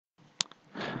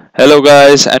Hello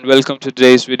guys and welcome to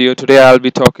today's video. Today I'll be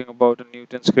talking about a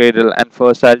Newton's cradle, and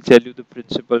first I'll tell you the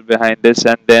principle behind this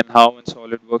and then how in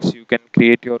Solidworks you can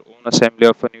create your own assembly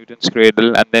of a Newton's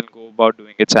cradle and then go about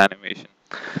doing its animation.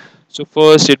 So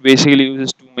first it basically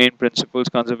uses two main principles: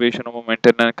 conservation of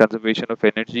momentum and conservation of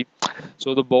energy.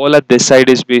 So the ball at this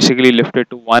side is basically lifted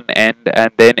to one end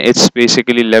and then it's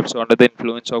basically left, so under the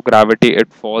influence of gravity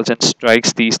it falls and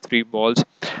strikes these three balls.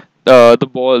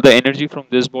 The energy from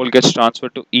this ball gets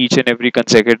transferred to each and every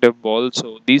consecutive ball,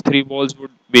 so these three balls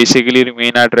would basically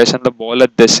remain at rest and the ball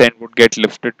at this end would get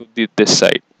lifted to this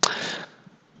side.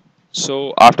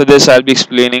 So after this I'll be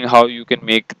explaining how you can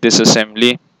make this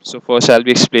assembly. So first I'll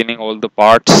be explaining all the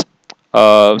parts.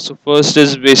 So first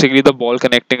is basically the ball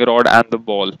connecting rod and the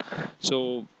ball.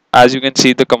 So as you can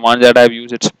see, the command that I've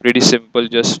used, it's pretty simple.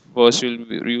 Just first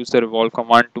you'll use the revolve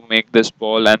command to make this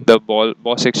ball and the ball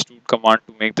boss extrude command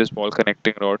to make this ball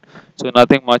connecting rod. So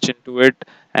nothing much into it,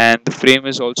 and the frame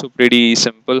is also pretty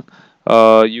simple.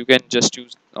 You can just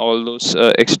use all those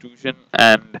extrusion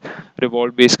and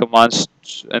revolve based commands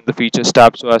and the features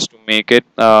tab so as to make it.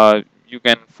 You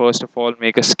can first of all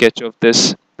make a sketch of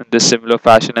this in this similar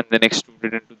fashion and then extrude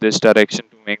it into this direction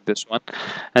to make this one.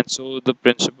 And so the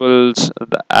principles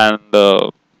and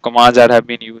the commands that have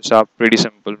been used are pretty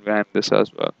simple behind this as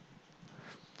well.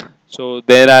 So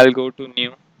there I'll go to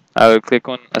new. I'll click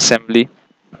on assembly,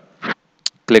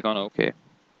 click on OK.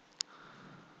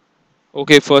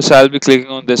 Okay, first I'll be clicking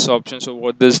on this option. So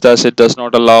what this does, it does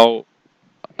not allow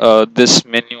this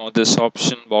menu or this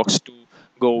option box to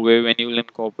go away when you will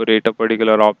incorporate a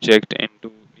particular object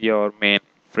into your main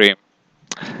frame.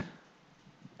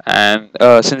 And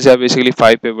since there are basically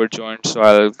 5 pivot joints, so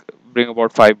I'll bring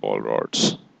about 5 ball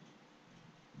rods.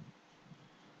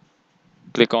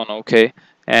 Click on OK,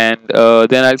 and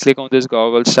then I'll click on this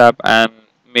goggles tab and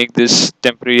make this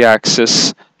temporary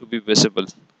axis to be visible.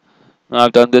 Now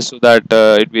I've done this so that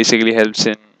it basically helps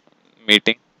in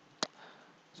mating.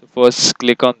 So first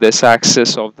click on this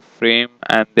axis of the frame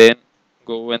and then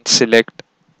go and select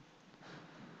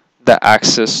the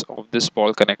axis of this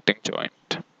ball connecting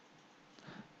joint.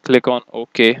 Click on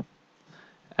OK,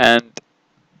 and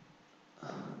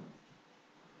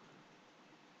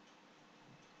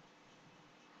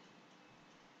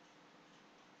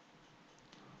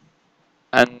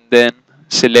then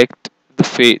select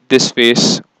this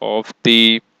face of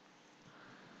the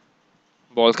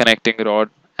ball connecting rod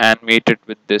and mate it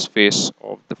with this face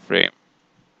of the frame.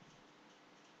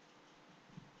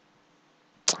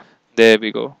 There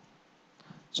we go.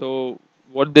 So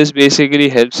what this basically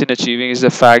helps in achieving is the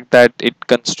fact that it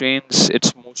constrains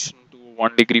its motion to a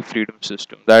 1 degree freedom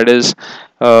system. That is,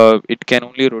 it can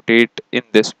only rotate in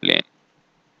this plane.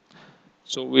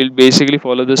 So we'll basically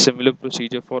follow the similar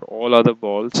procedure for all other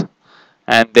balls,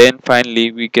 and then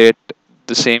finally we get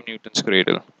the same Newton's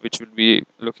cradle, which will be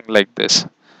looking like this.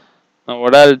 Now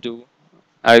what I'll do,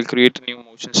 I'll create a new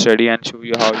motion study and show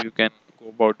you how you can go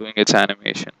about doing its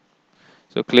animation.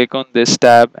 So click on this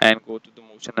tab and go to the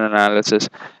motion analysis.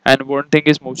 And one thing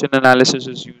is, motion analysis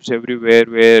is used everywhere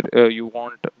where you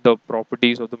want the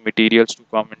properties of the materials to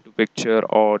come into picture,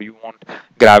 or you want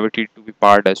gravity to be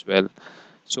part as well.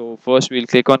 So first we'll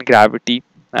click on gravity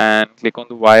and click on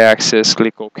the y-axis,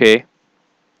 click OK.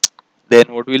 Then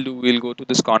what we'll do, we'll go to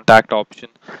this contact option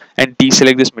and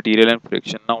deselect this material and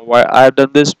friction. Now why I've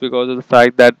done this, because of the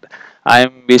fact that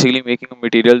I'm basically making a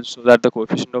material so that the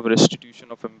coefficient of restitution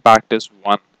of impact is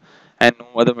 1 and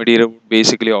no other material would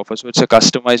basically offer. So it's a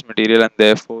customized material and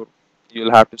therefore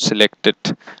you'll have to select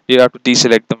it. You have to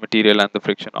deselect the material and the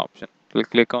friction option. We'll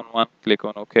click on one, click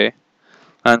on OK,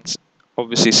 and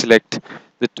obviously select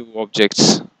the two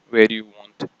objects where you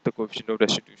want the coefficient of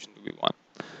restitution to be 1.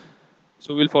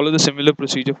 So we'll follow the similar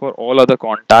procedure for all other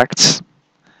contacts,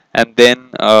 and then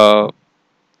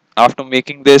after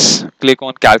making this, click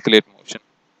on calculate motion.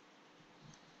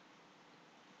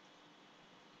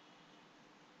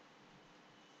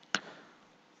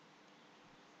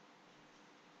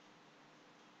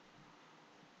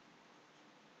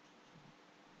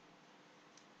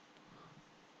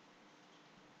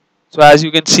 So as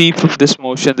you can see from this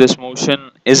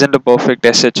motion isn't a perfect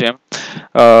SHM.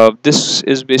 This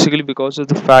is basically because of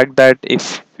the fact that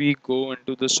if we go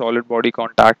into the solid body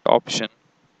contact option,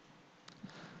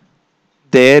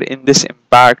 there in this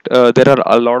impact, there are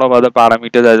a lot of other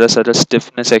parameters such as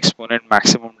stiffness, exponent,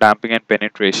 maximum damping, and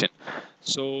penetration.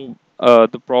 So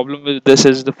the problem with this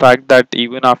is the fact that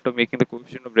even after making the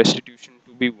coefficient of restitution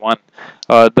to be 1,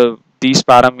 these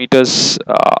parameters,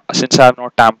 since I have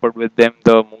not tampered with them,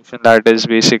 the motion that is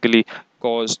basically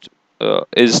caused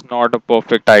is not a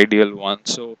perfect ideal one.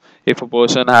 So if a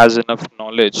person has enough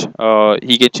knowledge,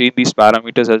 he can change these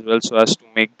parameters as well so as to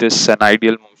make this an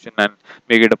ideal motion and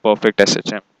make it a perfect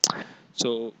SHM.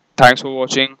 So thanks for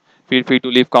watching. Feel free to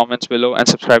leave comments below and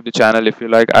subscribe to the channel if you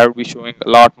like. I will be showing a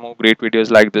lot more great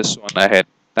videos like this one ahead.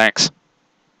 Thanks.